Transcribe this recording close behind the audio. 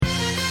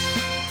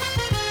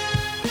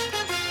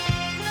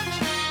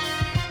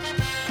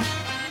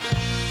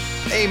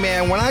Hey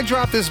man, when I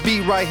drop this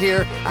beat right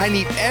here, I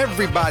need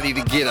everybody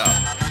to get up.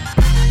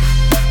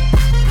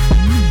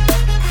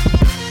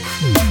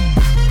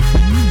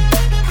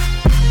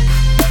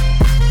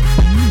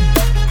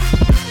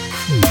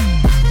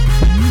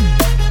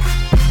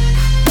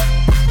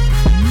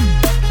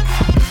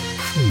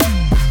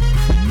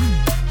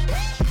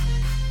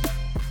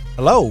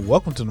 Hello,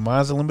 welcome to the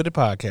Minds Unlimited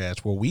podcast,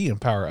 where we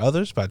empower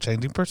others by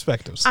changing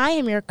perspectives. I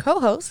am your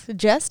co-host,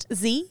 Just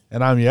Z.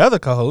 And I'm your other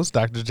co-host,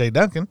 Dr. J.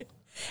 Duncan.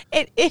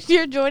 And if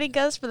you're joining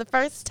us for the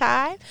first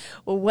time,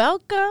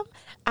 welcome.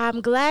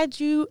 I'm glad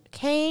you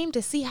came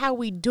to see how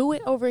we do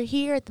it over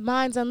here at the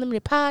Minds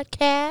Unlimited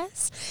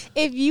podcast.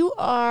 If you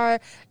are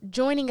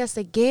joining us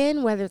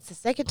again, whether it's the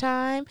second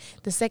time,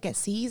 the second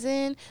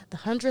season, the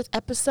 100th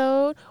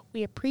episode,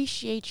 we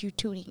appreciate you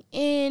tuning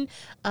in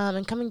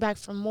and coming back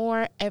for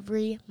more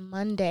every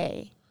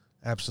Monday.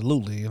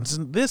 Absolutely. And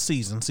this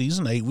season,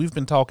 season 8, we've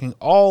been talking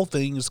all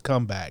things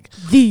comeback.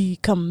 The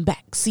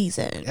comeback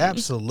season.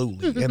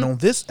 Absolutely. And on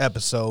this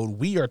episode,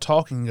 we are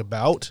talking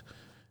about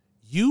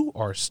you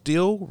are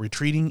still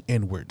retreating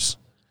inwards.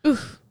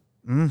 Oof.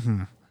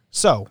 Mm-hmm.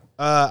 So,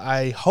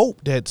 I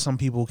hope that some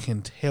people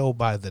can tell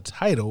by the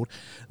title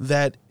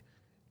that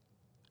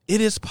it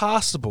is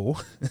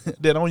possible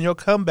that on your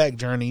comeback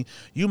journey,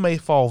 you may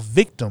fall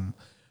victim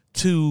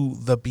to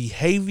the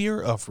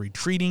behavior of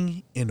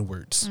retreating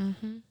inwards.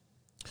 Mm-hmm.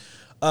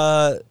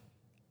 I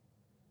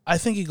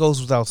think it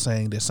goes without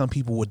saying that some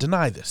people would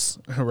deny this,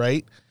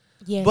 right?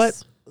 Yes.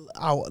 But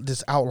I'll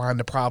just outline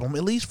the problem,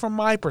 at least from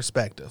my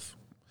perspective.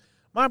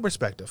 My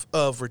perspective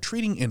of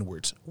retreating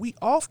inwards. We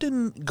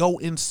often go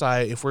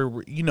inside if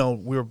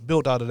we're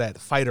built out of that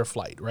fight or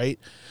flight, right?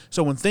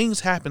 So when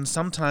things happen,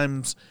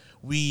 sometimes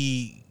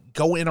we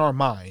go in our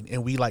mind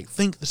and we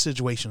think the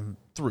situation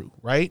through,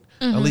 right?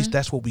 Mm-hmm. At least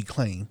that's what we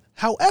claim.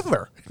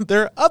 However,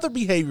 there are other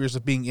behaviors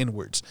of being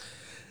inwards.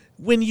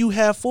 When you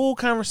have full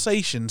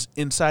conversations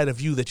inside of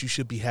you that you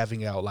should be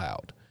having out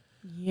loud.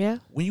 Yeah.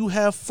 When you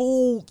have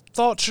full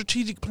thought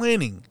strategic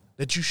planning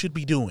that you should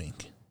be doing.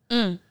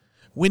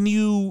 When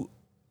you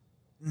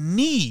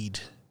need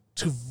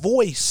to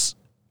voice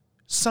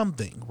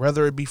something,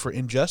 whether it be for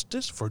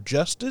injustice, for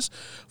justice,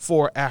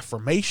 for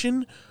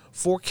affirmation,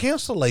 for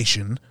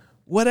cancellation,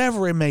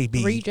 whatever it may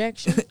be.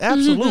 Rejection.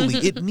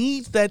 Absolutely. It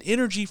needs that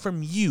energy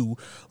from you,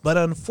 but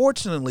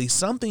unfortunately,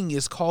 something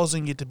is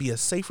causing it to be a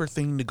safer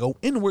thing to go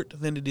inward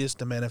than it is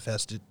to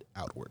manifest it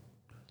outward.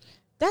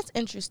 That's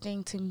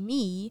interesting to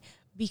me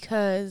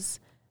because,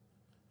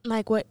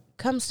 what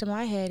comes to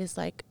my head is,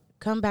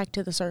 come back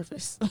to the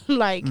surface.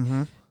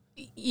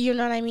 You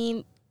know what I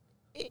mean?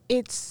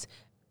 It's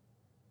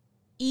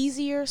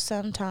easier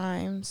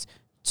sometimes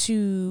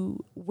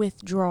to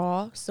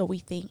withdraw, so we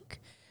think,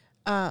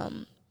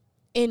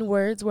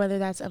 inwards, whether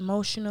that's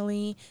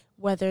emotionally,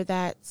 whether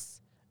that's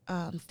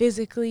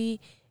physically,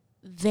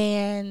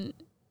 than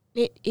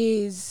it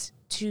is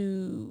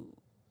to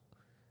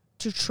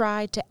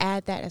try to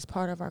add that as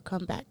part of our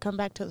comeback. Come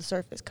back to the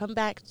surface. Come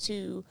back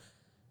to,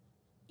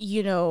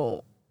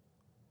 the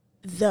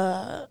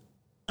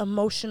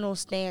emotional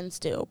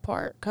standstill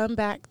part. Come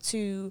back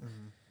to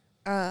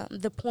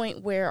the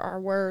point where our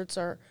words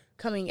are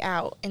coming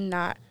out and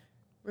not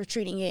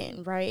retreating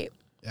in, right?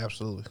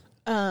 Absolutely.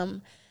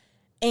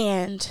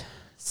 And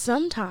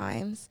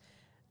sometimes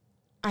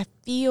I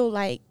feel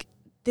like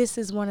this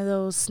is one of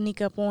those sneak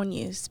up on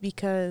yous,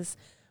 because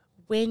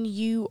when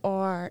you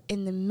are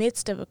in the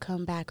midst of a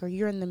comeback or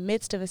you're in the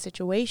midst of a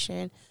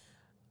situation,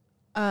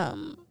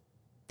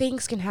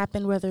 things can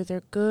happen whether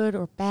they're good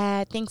or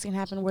bad. Things can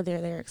happen whether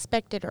they're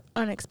expected or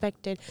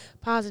unexpected,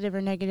 positive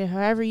or negative,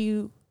 however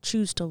you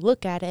choose to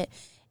look at it.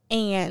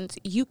 And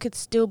you could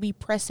still be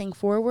pressing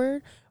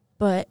forward,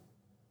 but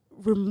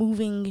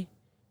removing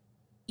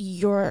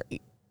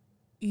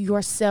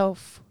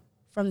yourself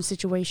from the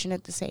situation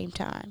at the same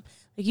time.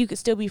 You could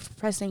still be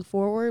pressing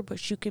forward,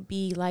 but you could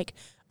be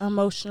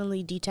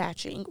emotionally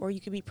detaching, or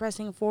you could be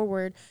pressing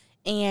forward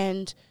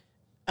and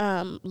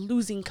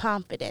losing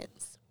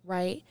confidence,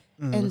 right?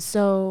 Mm-hmm. And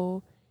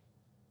so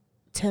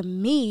to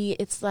me,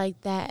 it's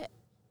that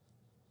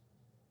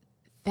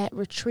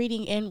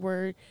retreating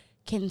inward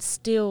can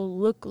still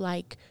look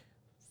like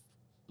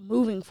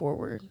moving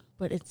forward,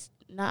 but it's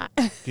not.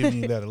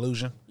 Giving you that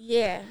illusion.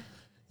 Yeah.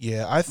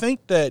 Yeah, I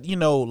think that,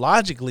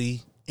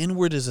 logically,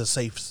 inward is a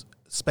safe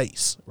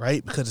space,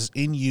 right? Because it's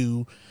in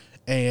you,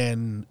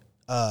 and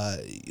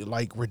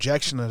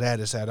rejection of that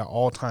is at an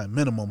all-time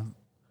minimum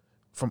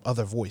from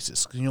other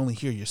voices, because you only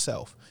hear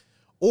yourself.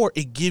 Or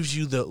it gives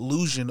you the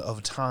illusion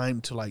of time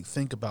to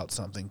think about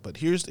something. But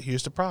here's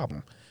the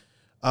problem.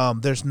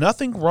 There's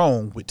nothing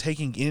wrong with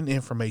taking in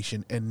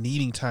information and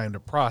needing time to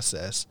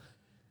process,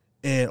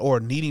 or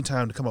needing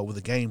time to come up with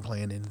a game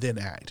plan and then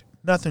act.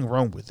 Nothing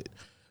wrong with it.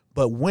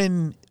 But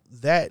when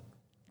that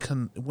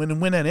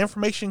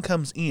information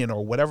comes in,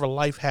 or whatever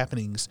life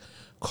happenings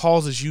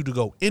causes you to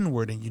go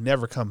inward and you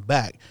never come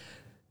back,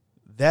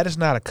 that is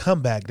not a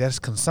comeback. That's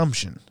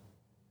consumption.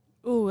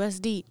 Ooh, that's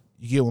deep.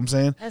 You get what I'm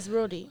saying? That's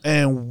real deep.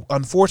 And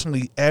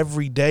unfortunately,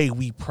 every day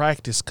we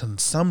practice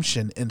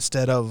consumption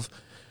instead of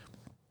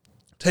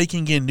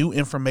taking in new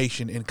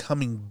information and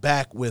coming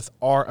back with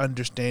our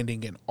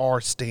understanding and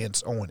our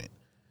stance on it.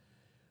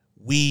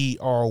 We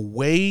are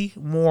way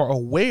more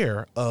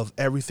aware of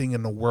everything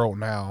in the world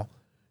now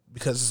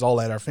because it's all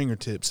at our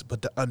fingertips,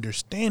 but the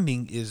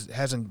understanding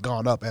hasn't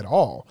gone up at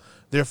all.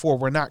 Therefore,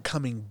 we're not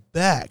coming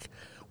back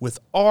with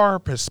our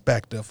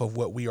perspective of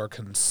what we are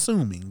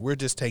consuming. We're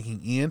just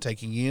taking in,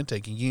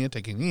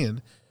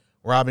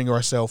 robbing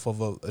ourselves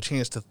of a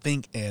chance to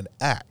think and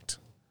act.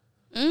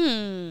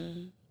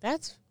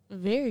 That's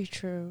very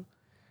true.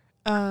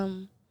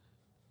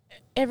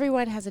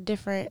 Everyone has a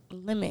different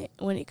limit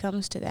when it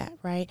comes to that,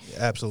 right?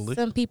 Absolutely.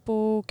 Some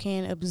people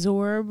can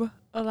absorb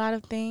a lot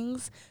of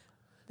things.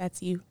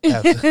 That's you.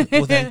 Absolutely.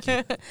 Well, thank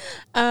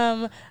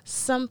you.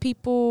 Some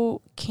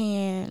people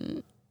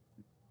can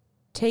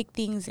take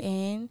things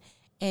in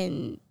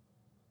and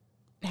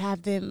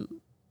have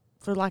them,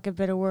 for lack of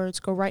better words,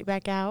 go right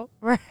back out,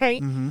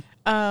 right?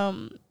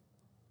 Mm-hmm.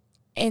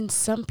 And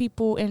some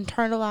people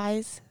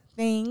internalize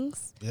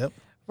things. Yep.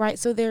 Right.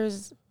 So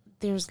there's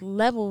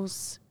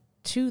levels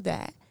to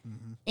that.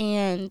 Mm-hmm.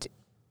 And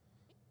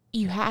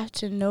you have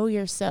to know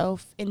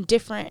yourself in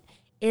different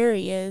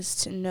areas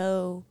to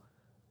know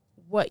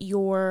what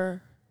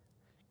your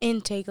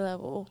intake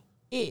level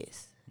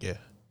is. Yeah.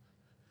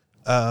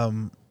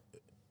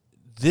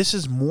 This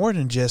is more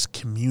than just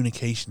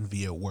communication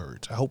via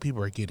words. I hope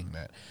people are getting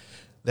that.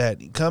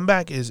 That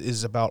comeback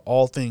is about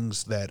all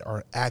things that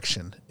are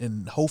action,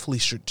 and hopefully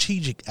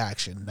strategic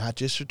action, not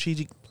just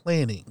strategic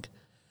planning,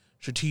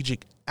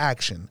 strategic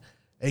action,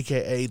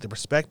 aka the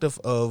perspective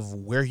of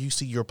where you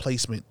see your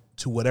placement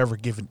to whatever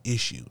given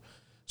issue.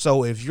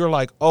 So if you're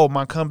like, oh,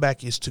 my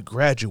comeback is to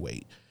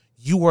graduate,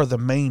 you are the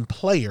main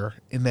player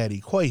in that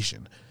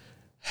equation.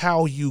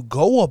 How you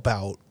go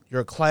about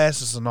your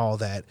classes and all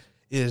that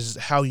is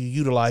how you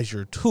utilize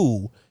your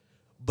tool,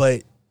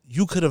 but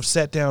you could have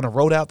sat down and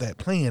wrote out that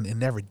plan and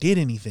never did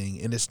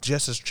anything, and it's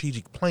just a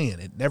strategic plan.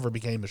 It never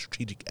became a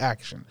strategic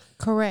action.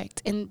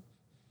 Correct. And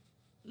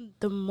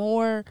the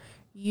more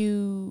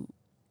you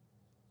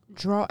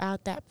draw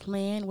out that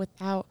plan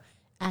without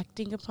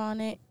acting upon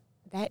it,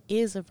 that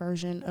is a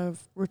version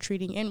of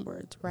retreating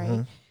inwards,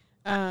 right?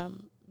 Mm-hmm.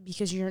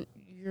 Because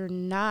you're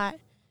not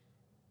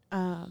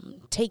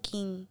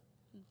taking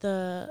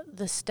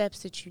the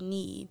steps that you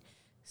need.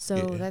 So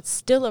that's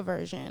still a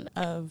version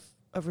of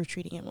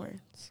retreating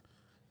inwards.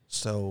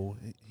 So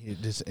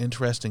this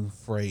interesting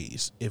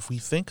phrase, if we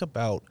think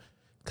about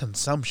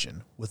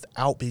consumption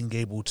without being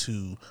able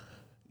to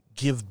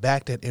give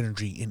back that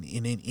energy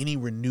in any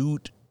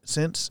renewed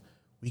sense,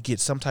 we get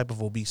some type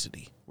of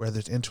obesity, whether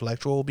it's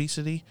intellectual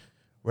obesity,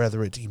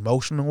 whether it's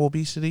emotional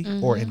obesity,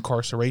 mm-hmm. or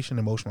incarceration.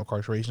 Emotional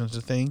incarceration is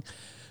a thing.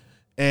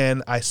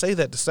 And I say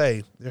that to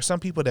say there's some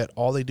people that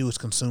all they do is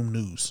consume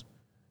news.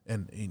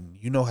 And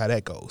you know how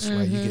that goes, mm-hmm.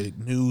 right? You get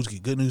news,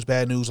 get good news,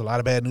 bad news, a lot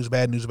of bad news,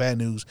 bad news, bad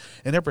news.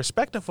 And their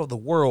perspective of the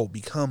world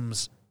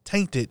becomes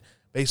tainted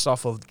based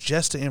off of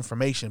just the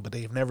information, but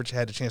they've never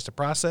had a chance to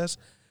process.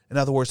 In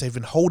other words, they've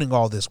been holding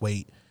all this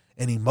weight,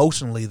 and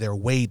emotionally they're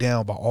weighed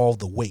down by all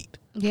the weight.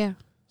 Yeah.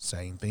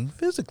 Same thing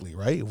physically,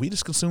 right? If we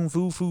just consume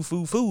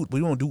food,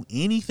 we don't do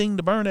anything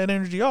to burn that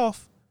energy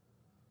off,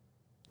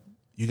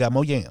 you got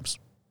more yams.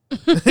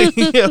 You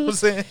know what I'm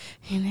saying?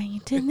 And I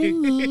get to the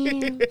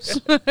yams.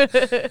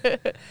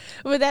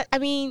 But that, I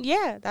mean,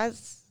 yeah,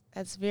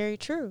 that's very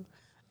true.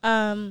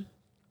 And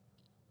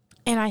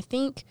I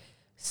think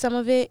some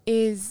of it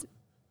is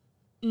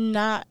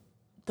not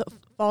the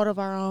fault of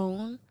our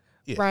own,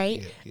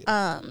 right?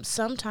 Yeah.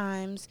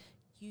 Sometimes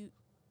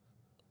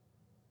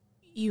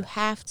you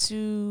have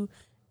to,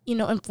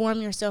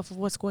 inform yourself of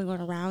what's going on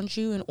around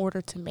you in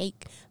order to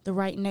make the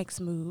right next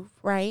move,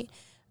 right?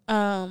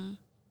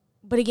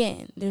 But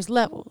again, there's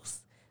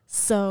levels.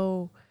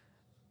 So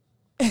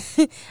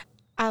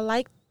I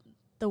like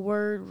the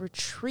word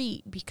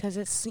retreat because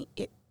it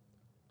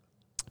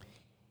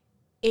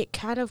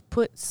kind of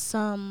puts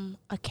some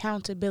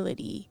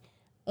accountability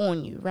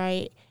on you,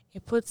 right?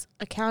 It puts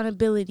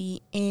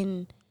accountability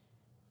in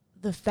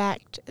the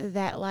fact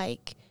that,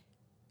 like,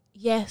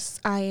 yes,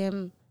 I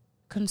am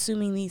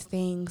consuming these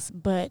things,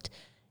 but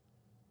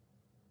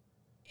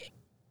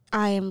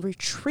I am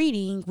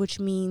retreating, which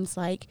means,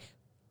 like,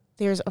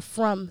 there's a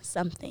from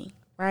something,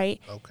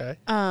 right? Okay.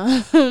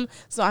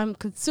 So I'm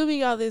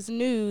consuming all this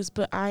news,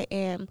 but I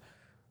am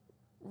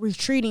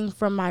retreating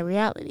from my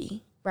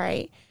reality,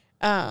 right?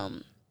 Or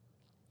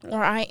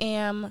I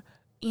am,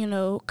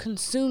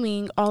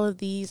 consuming all of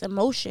these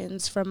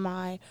emotions from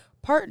my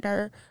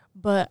partner,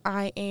 but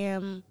I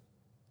am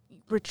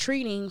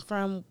retreating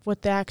from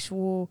what the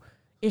actual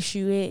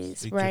issue is,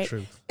 Speak right?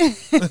 Your truth.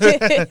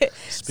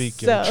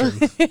 Speak your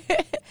truth.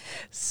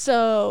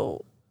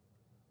 So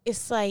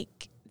it's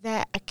like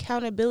that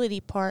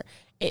accountability part.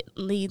 It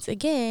leads,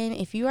 again,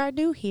 if you are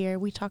new here,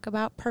 we talk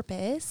about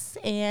purpose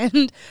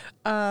and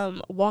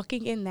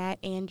walking in that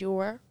and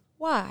your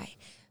why.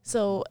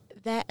 So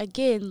that,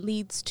 again,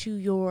 leads to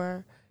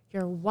your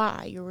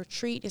why. Your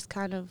retreat is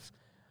kind of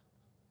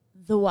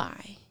the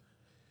why.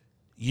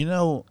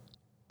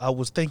 I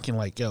was thinking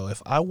like, yo,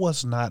 if I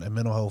was not a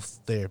mental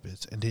health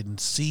therapist and didn't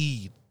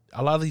see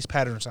a lot of these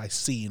patterns I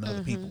see in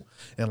other people,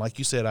 and like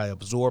you said, I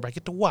absorb, I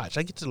get to watch,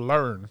 I get to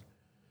learn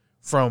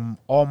from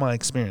all my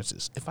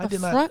experiences. If I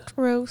did not front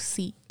row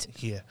seat.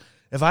 Yeah.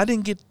 If I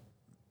didn't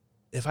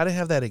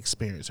have that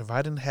experience, if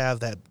I didn't have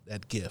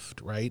that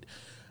gift, right?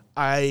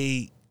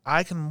 I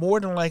can more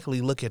than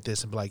likely look at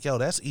this and be like, yo,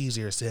 that's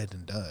easier said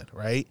than done,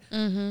 right?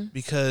 Mm-hmm.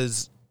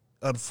 Because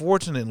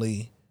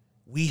unfortunately,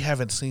 we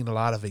haven't seen a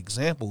lot of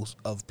examples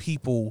of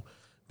people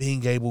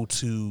being able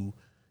to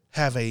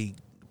have a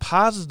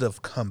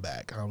positive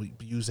comeback. I'll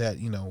use that,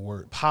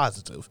 word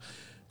positive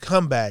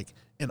comeback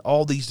in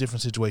all these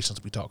different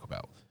situations we talk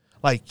about.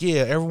 Like,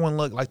 yeah, everyone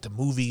looked like the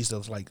movies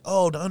of like,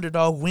 oh, the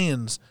underdog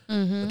wins.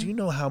 Mm-hmm. But do you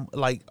know how,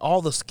 like,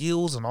 all the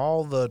skills and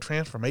all the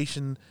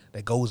transformation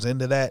that goes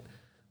into that?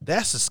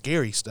 That's the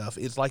scary stuff.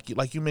 It's like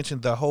you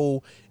mentioned,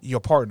 your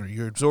partner,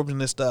 you're absorbing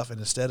this stuff, and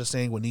instead of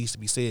saying what needs to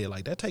be said,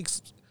 like that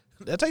takes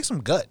some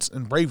guts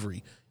and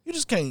bravery. You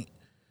just can't,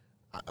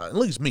 at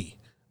least me,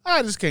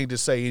 I just can't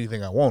just say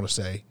anything I want to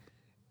say.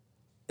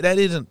 That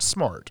isn't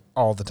smart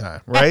all the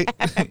time, right?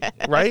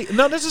 Right?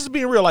 No, this is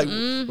being real. Like,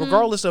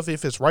 regardless of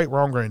if it's right,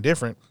 wrong, or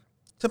indifferent,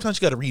 sometimes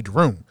you got to read the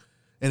room.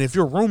 And if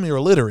your roomie are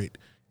illiterate,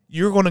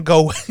 you're going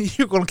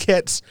to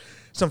catch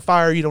some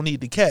fire you don't need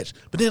to catch.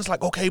 But then it's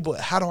like, okay,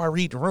 but how do I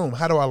read the room?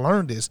 How do I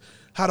learn this?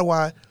 How do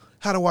I,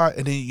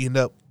 and then you end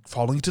up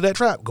falling into that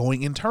trap,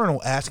 going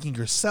internal, asking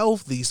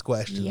yourself these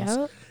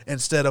questions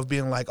instead of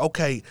being like,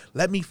 okay,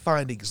 let me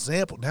find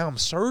example. Now I'm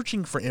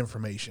searching for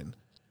information.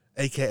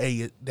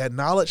 AKA that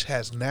knowledge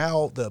has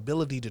now the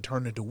ability to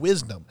turn into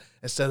wisdom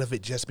instead of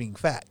it just being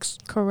facts.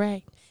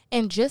 Correct.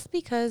 And just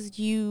because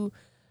you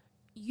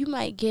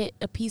might get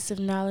a piece of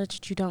knowledge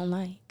that you don't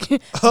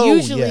like.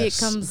 Usually it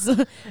comes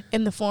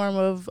in the form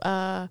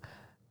of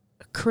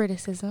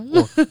criticism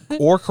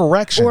or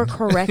correction. or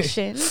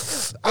correction.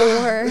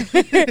 or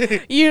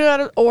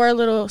or a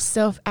little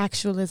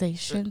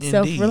self-actualization,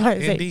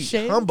 self-realization.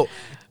 Indeed. Humble.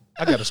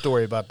 I got a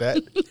story about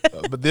that.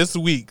 But this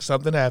week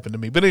something happened to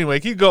me. But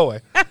anyway, keep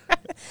going.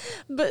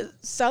 But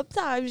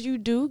sometimes you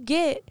do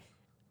get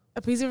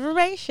a piece of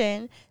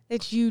information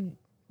that you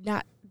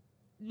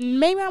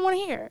maybe not want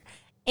to hear.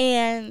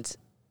 And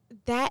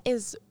that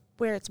is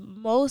where it's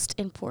most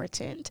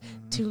important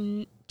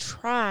to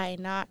try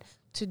not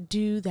to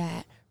do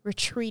that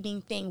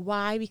retreating thing.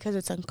 Why? Because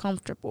it's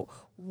uncomfortable.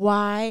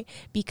 Why?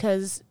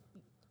 Because,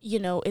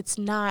 it's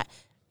not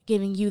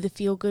giving you the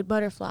feel-good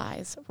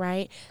butterflies,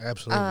 right?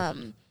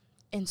 Absolutely.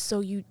 And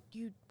so you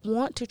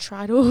want to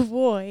try to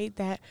avoid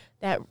that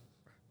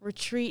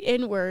retreat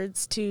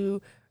inwards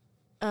to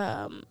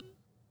I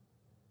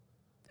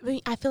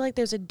feel like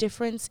there's a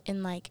difference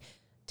in like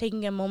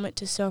taking a moment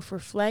to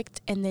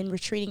self-reflect and then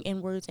retreating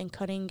inwards and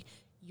cutting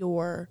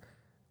your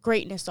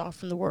greatness off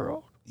from the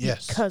world.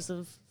 Yes. Because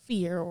of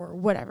fear or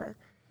whatever.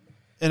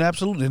 And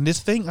absolutely. And this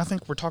thing, I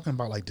think we're talking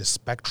about like the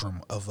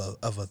spectrum of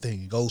a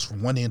thing. It goes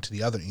from one end to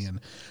the other end.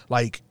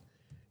 Like,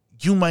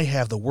 you might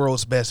have the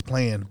world's best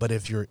plan, but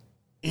if you're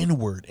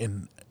inward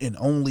and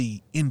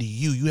only into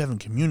you haven't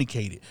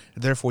communicated.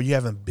 Therefore, you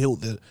haven't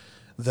built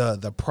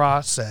the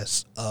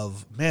process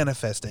of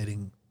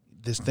manifesting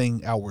this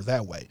thing outward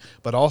that way.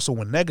 But also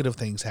when negative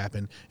things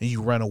happen and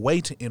you run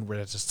away to inward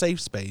as a safe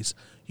space,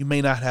 you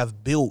may not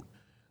have built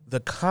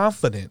the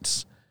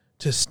confidence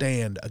to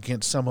stand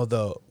against some of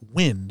the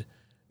wind,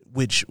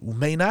 which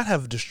may not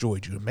have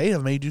destroyed you. It may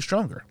have made you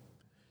stronger,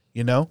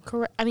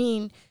 Correct. I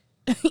mean,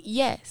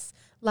 yes,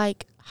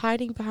 like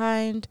hiding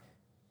behind,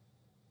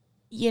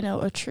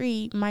 a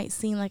tree might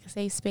seem like a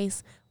safe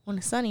space on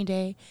a sunny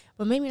day,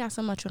 but maybe not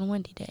so much on a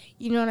windy day.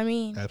 You know what I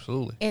mean?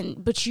 Absolutely.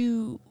 But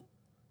you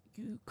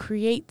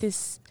create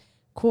this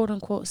quote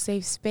unquote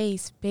safe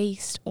space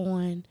based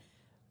on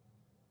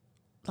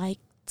like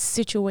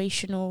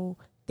situational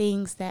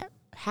things that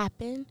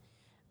happen.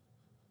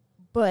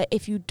 But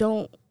if you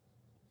don't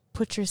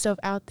put yourself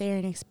out there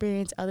and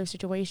experience other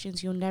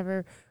situations, you'll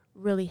never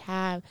really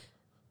have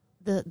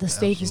the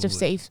safest of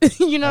safe,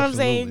 you know what I'm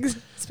saying,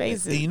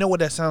 spaces. And you know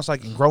what that sounds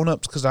like in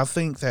grown-ups? Because I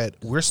think that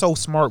we're so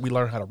smart, we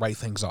learn how to write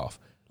things off.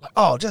 Like,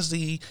 oh,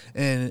 Jesse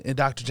and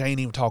Dr. Jane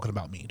even talking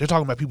about me. They're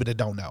talking about people that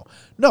don't know.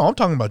 No, I'm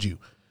talking about you,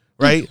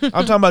 right? I'm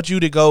talking about you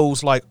that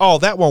goes like, oh,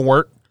 that won't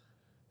work.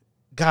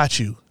 Got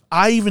you.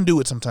 I even do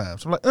it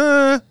sometimes. I'm like,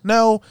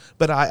 no.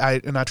 But I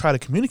try to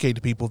communicate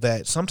to people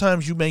that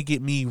sometimes you may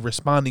get me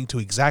responding to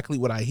exactly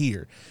what I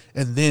hear.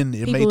 And then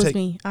it may take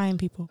me. I am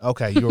people.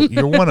 Okay,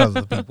 you're one of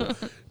the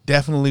people.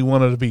 Definitely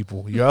one of the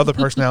people. Your other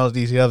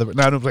personality is the other.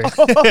 No, I'm playing.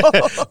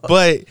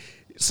 But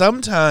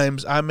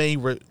sometimes I may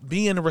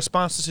be in a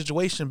responsive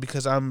situation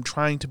because I'm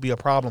trying to be a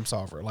problem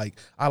solver. Like,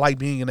 I like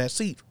being in that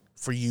seat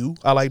for you.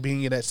 I like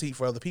being in that seat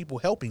for other people,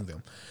 helping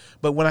them.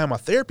 But when I have my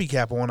therapy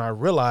cap on, I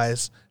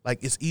realize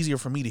like it's easier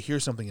for me to hear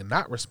something and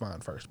not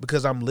respond first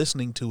because I'm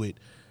listening to it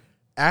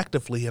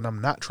actively and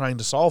I'm not trying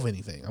to solve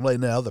anything. I'm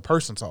letting the other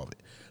person solve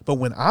it. But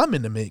when I'm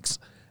in the mix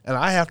and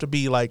I have to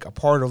be like a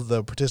part of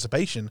the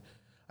participation,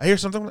 I hear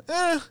something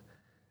like,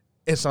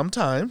 and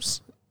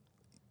sometimes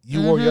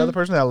you or your other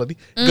personality,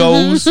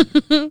 goes,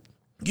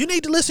 you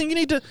need to listen, you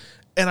need to,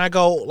 and I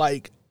go,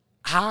 like,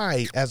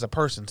 I, as a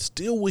person,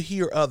 still will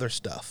hear other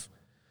stuff.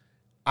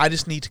 I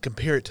just need to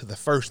compare it to the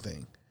first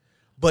thing.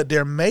 But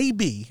there may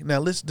be, now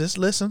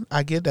listen,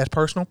 I get that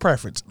personal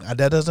preference.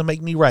 That doesn't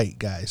make me right,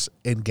 guys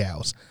and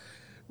gals.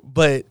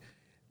 But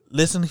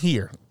listen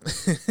here.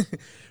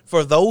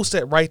 For those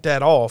that write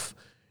that off,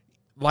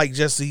 like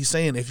Jesse's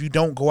saying, if you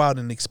don't go out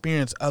and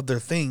experience other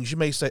things, you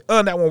may say,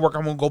 oh, that won't work.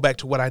 I'm going to go back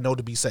to what I know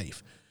to be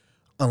safe.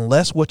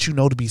 Unless what you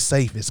know to be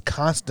safe is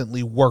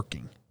constantly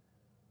working.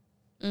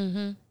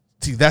 Mm-hmm.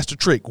 See, that's the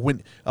trick.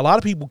 When a lot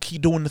of people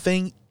keep doing the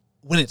thing,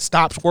 when it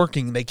stops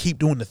working, they keep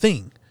doing the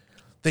thing.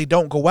 They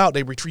don't go out.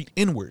 They retreat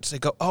inwards. They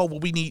go, oh, well,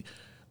 we need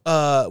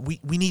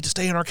to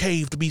stay in our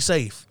cave to be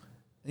safe.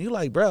 And you're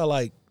like, bro,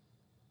 like,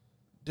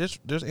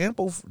 there's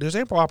ample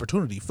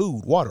opportunity,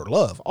 food, water,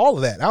 love, all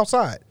of that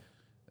outside.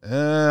 I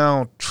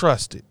don't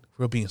trust it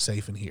for being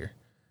safe in here.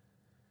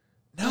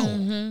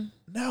 No,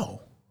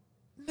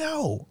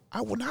 no,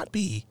 I will not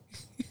be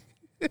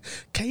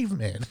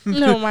caveman.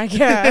 Oh my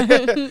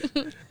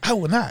God. I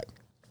will not.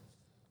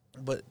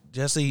 But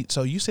Jesse,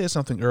 so you said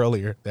something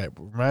earlier that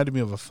reminded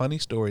me of a funny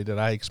story that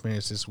I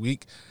experienced this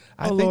week.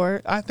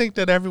 Lord. I think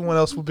that everyone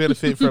else will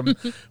benefit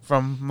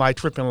from my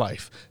trip in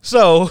life.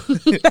 So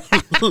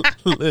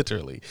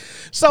literally.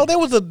 So there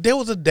was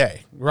a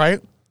day, right,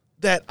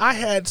 that I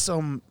had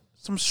some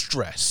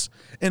stress.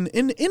 And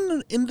in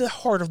the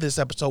heart of this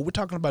episode, we're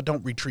talking about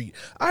don't retreat.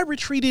 I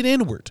retreated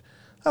inward.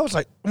 I was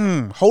like,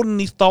 holding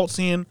these thoughts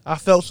in. I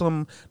felt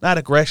some, not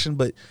aggression,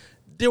 but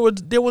there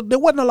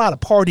wasn't a lot of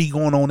party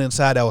going on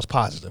inside that was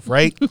positive,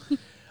 right?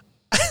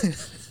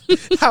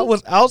 I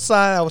was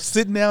outside. I was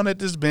sitting down at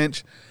this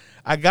bench.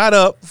 I got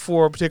up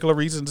for a particular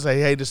reason to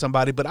say hey to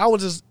somebody, but I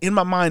was just in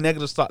my mind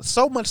negative thoughts.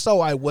 So much so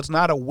I was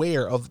not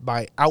aware of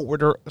my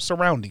outward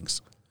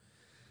surroundings.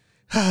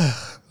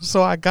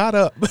 So I got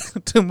up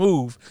to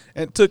move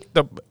and took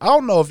I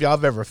don't know if y'all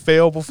have ever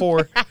failed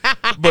before,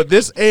 but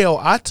this L,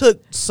 I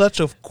took such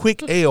a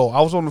quick L.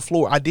 I was on the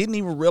floor. I didn't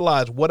even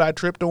realize what I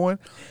tripped on.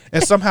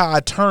 And somehow I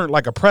turned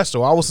like a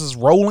presto. I was just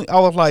rolling. I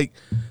was like,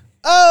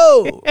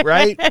 oh,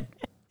 right.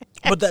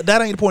 But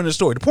that ain't the point of the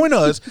story. The point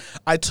is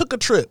I took a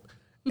trip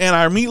and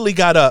I immediately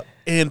got up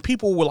and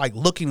people were like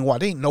looking while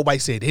nobody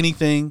said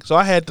anything. So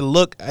I had to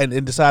look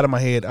and decide in my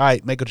head, all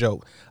right, make a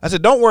joke. I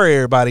said, don't worry,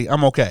 everybody.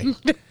 I'm okay.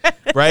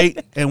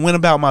 Right? And went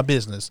about my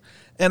business.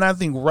 And I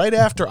think right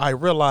after I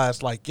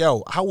realized, like,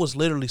 yo, I was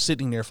literally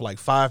sitting there for like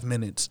 5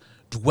 minutes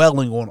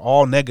dwelling on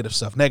all negative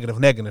stuff,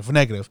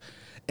 negative.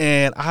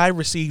 And I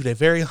received a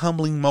very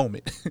humbling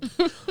moment.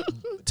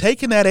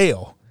 Taking that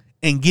L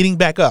and getting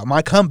back up,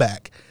 my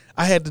comeback,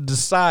 I had to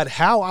decide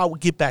how I would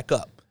get back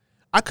up.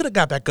 I could have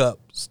got back up,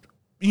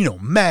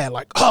 mad,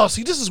 like, oh,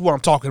 see, this is what I'm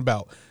talking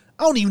about.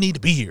 I don't even need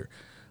to be here.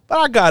 But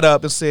I got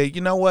up and said,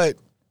 you know what?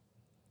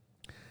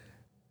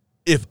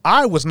 If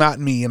I was not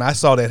me and I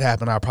saw that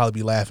happen, I'd probably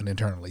be laughing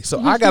internally.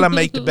 So I got to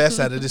make the best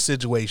out of this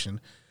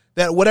situation.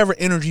 That whatever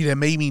energy that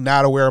made me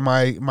not aware of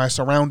my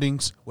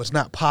surroundings was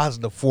not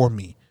positive for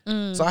me.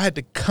 So I had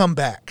to come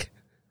back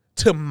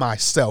to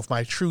myself,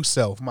 my true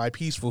self, my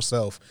peaceful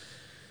self.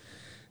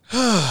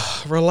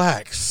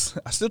 Relax.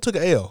 I still took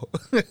an L.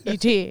 You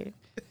did.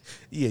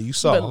 Yeah, you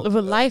saw.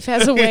 But life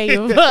has a way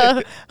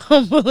of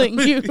humbling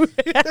you.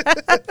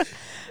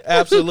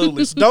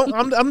 Absolutely. So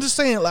I'm just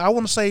saying, like, I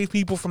want to save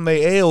people from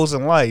their L's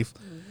in life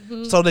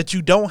so that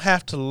you don't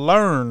have to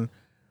learn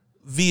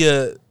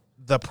via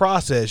the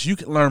process. You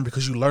can learn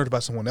because you learned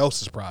about someone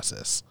else's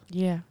process.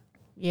 Yeah.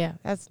 Yeah,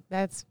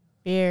 that's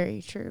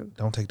very true.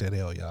 Don't take that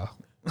L, y'all.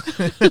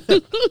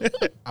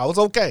 I was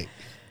okay.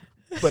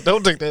 But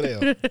don't take that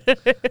L.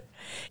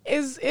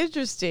 It's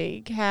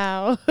interesting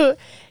how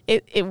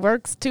it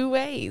works two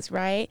ways,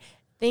 right?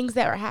 Things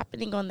that were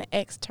happening on the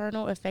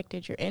external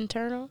affected your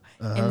internal,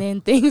 and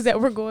then things that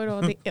were going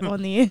on the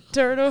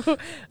internal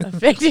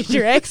affected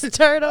your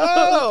external.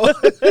 Oh,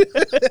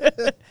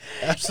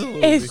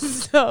 absolutely. And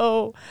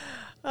so,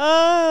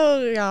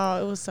 y'all,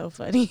 it was so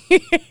funny.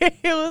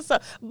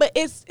 But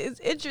it's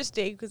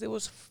interesting because it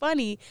was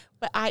funny,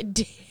 but I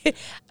did.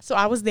 So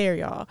I was there,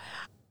 y'all.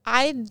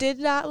 I did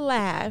not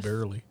laugh.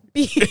 Barely.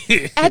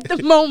 At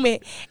the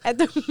moment,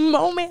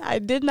 I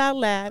did not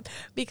laugh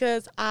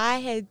because I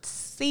had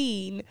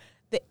seen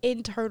the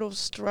internal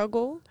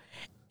struggle.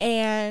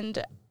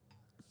 And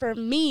for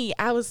me,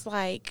 I was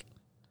like,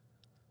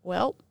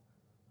 well,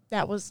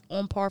 that was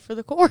on par for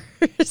the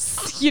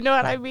course. You know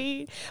what I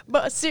mean?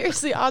 But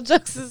seriously, all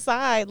jokes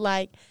aside,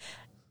 like,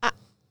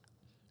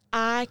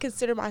 I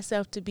consider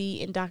myself to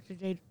be in Dr.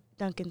 J.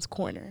 Duncan's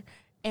corner.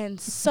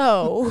 And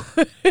so,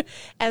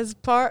 as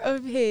part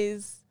of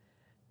his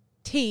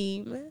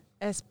team,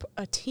 as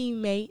a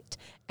teammate,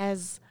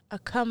 as a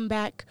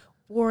comeback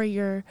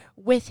warrior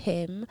with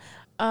him,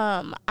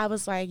 I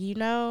was like,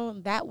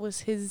 that was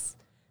his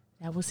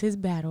That was his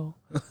battle.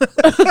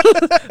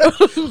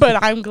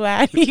 But I'm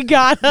glad he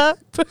got up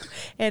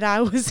and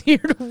I was here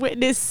to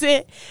witness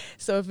it.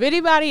 So if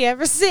anybody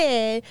ever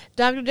said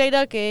Dr. J.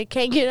 Duncan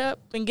can't get up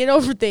and get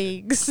over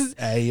things.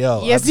 Hey,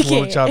 yo. Yes, I just he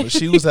want can. y'all to,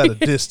 she was at a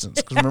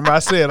distance. Because remember I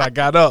said I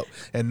got up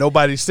and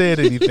nobody said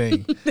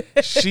anything.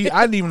 I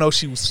didn't even know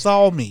she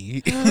saw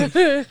me.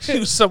 She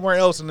was somewhere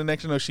else, and the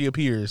next thing you know, she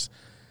appears.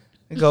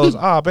 It goes,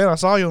 man, I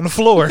saw you on the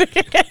floor.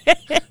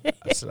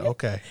 I said,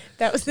 okay.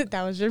 That was it.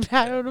 That was your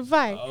battle to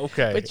fight.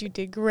 Okay. But you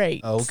did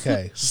great.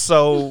 Okay.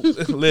 So,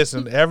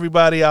 listen,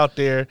 everybody out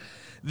there,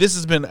 this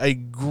has been a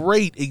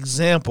great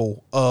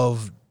example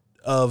of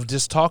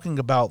just talking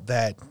about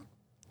that,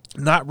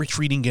 not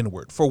retreating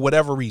inward for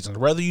whatever reason.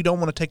 Whether you don't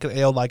want to take an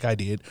L like I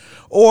did,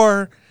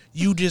 or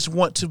you just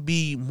want to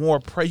be more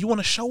you want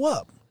to show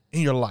up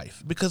in your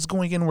life, because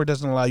going inward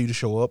doesn't allow you to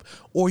show up,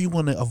 or you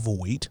want to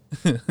avoid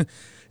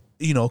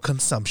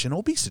consumption,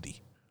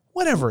 obesity,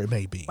 whatever it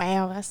may be.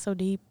 Wow, that's so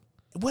deep.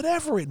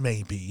 Whatever it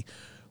may be,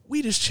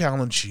 we just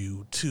challenge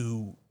you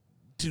to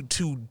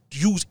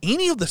use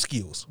any of the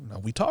skills. Now,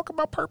 we talk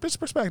about purpose,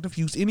 perspective.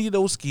 Use any of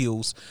those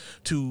skills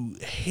to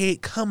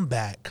come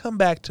back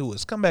to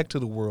us, come back to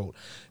the world,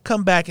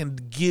 come back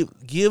and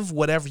give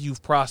whatever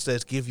you've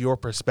processed, give your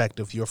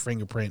perspective, your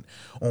fingerprint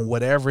on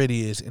whatever it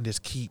is, and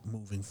just keep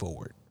moving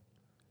forward.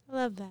 I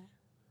love that.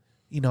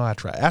 I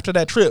try. After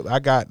that trip, I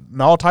got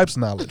all types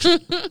of knowledge.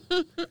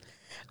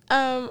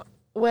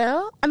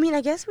 Well, I mean, I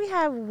guess we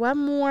have one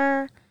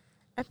more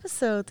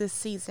episode this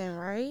season,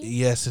 right?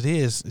 Yes, it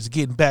is. It's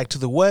getting back to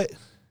the what?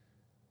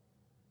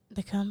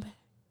 The comeback.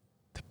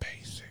 The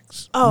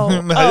basics. Oh,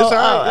 No, it's all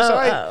right. It's all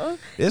right. oh.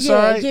 It's Yeah,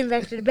 all right. getting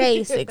back to the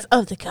basics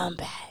of the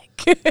comeback.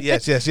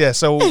 Yes.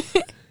 So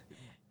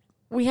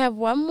We have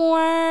one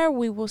more.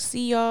 We will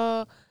see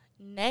y'all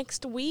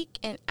next week.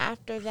 And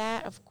after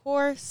that, of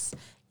course,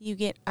 you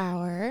get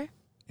our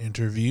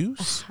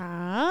interviews.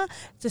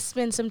 to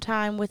spend some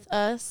time with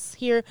us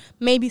here.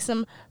 Maybe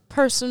some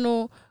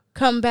personal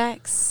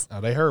comebacks.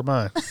 Oh, they heard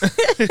mine.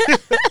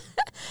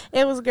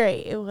 It was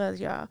great. It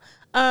was, y'all.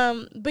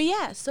 But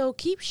yeah, so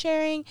keep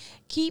sharing,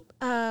 keep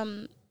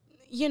putting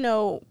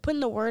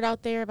the word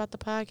out there about the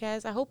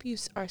podcast. I hope you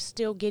are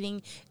still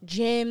getting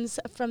gems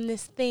from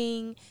this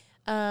thing.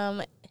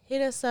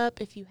 Hit us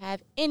up if you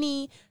have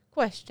any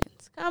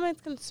questions,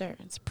 comments,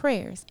 concerns,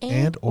 prayers,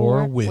 and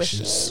or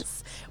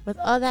wishes. With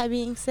all that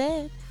being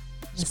said,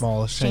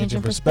 Smallest change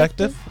in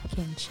perspective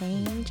can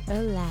change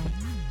a life.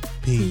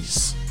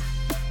 Peace.